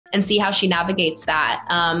and see how she navigates that.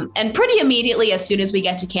 And pretty immediately, as soon as we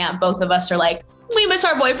get to camp, both of us are like, we miss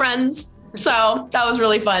our boyfriends. So that was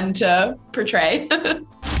really fun to portray.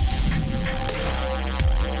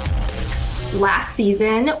 Last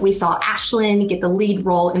season, we saw Ashlyn get the lead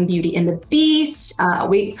role in Beauty and the Beast.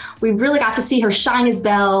 We really got to see her shine as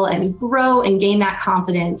Belle and grow and gain that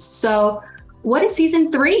confidence. So what is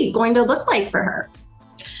season 3 going to look like for her?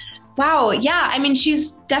 Wow. Yeah. I mean,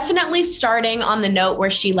 she's definitely starting on the note where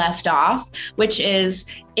she left off, which is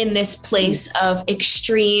in this place of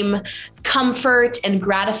extreme comfort and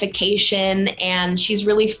gratification. And she's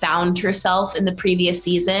really found herself in the previous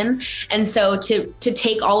season. And so to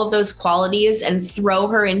take all of those qualities and throw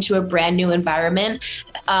her into a brand new environment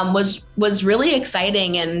was really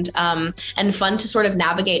exciting and fun to sort of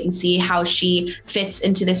navigate and see how she fits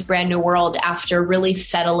into this brand new world after really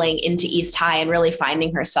settling into East High and really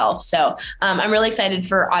finding herself. So I'm really excited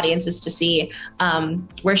for audiences to see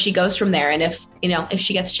where she goes from there, and if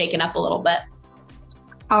she gets shaken up a little bit.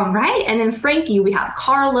 All right. And then Frankie, we have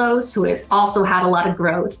Carlos, who has also had a lot of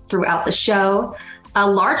growth throughout the show. A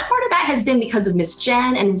large part of that has been because of Miss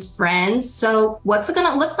Jen and his friends. So what's it going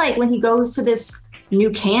to look like when he goes to this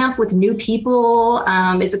new camp with new people?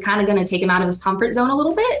 Is it kind of going to take him out of his comfort zone a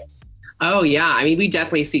little bit? Oh, yeah. I mean, we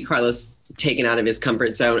definitely see Carlos taken out of his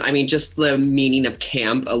comfort zone. I mean, just the meaning of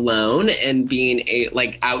camp alone and being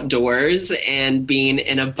outdoors and being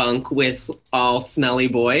in a bunk with all smelly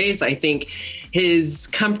boys. I think his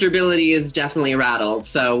comfortability is definitely rattled.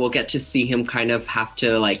 So we'll get to see him kind of have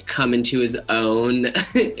to come into his own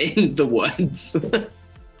in the woods.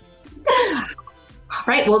 All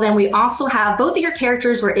right. Well, then we also have both of your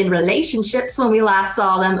characters were in relationships when we last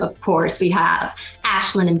saw them. Of course, we have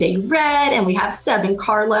Ashlyn and Big Red, and we have Seb and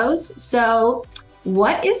Carlos. So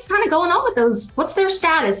what is kind of going on with those? What's their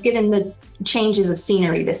status given the changes of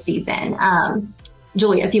scenery this season?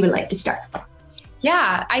 Julia, if you would like to start.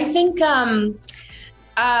 Yeah, I think I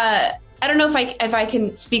don't know if I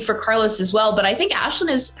can speak for Carlos as well, but I think Ashlyn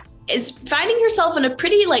is finding herself in a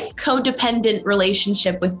pretty codependent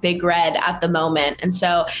relationship with Big Red at the moment. And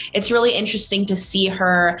so it's really interesting to see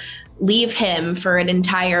her leave him for an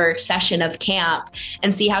entire session of camp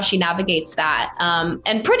and see how she navigates that.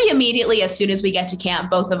 And pretty immediately, as soon as we get to camp,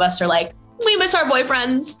 both of us are like, we miss our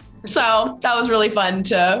boyfriends. So that was really fun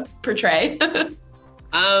to portray.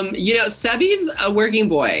 Sebi's a working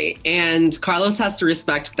boy, and Carlos has to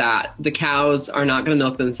respect that. The cows are not going to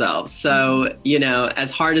milk themselves. So,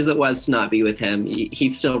 as hard as it was to not be with him, he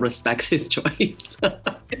still respects his choice.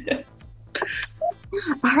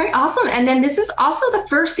 All right, awesome. And then this is also the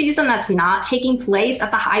first season that's not taking place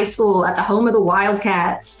at the high school, at the home of the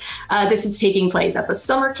Wildcats. This is taking place at the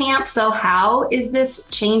summer camp. So how is this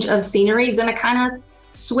change of scenery going to kind of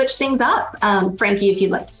switch things up? Frankie, if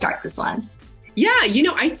you'd like to start this one. Yeah,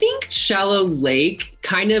 I think Shallow Lake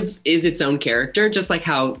kind of is its own character, just like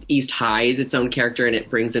how East High is its own character and it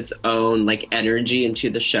brings its own energy into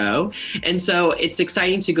the show. And so it's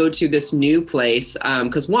exciting to go to this new place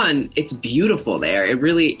because one, it's beautiful there. It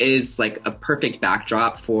really is a perfect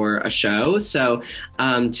backdrop for a show. So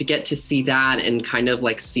to get to see that and kind of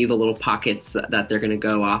see the little pockets that they're going to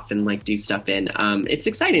go off and do stuff in, it's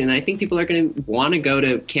exciting. And I think people are going to want to go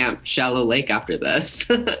to Camp Shallow Lake after this.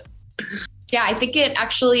 Yeah, I think it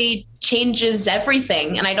actually changes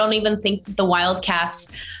everything. And I don't even think that the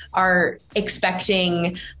Wildcats are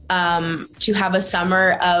expecting to have a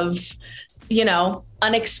summer of,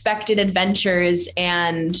 unexpected adventures.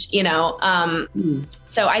 And, so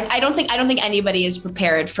I don't think anybody is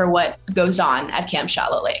prepared for what goes on at Camp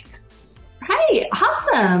Shallow Lake. Right.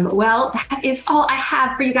 Awesome. Well, that is all I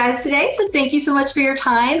have for you guys today. So thank you so much for your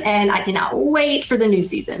time. And I cannot wait for the new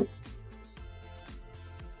season.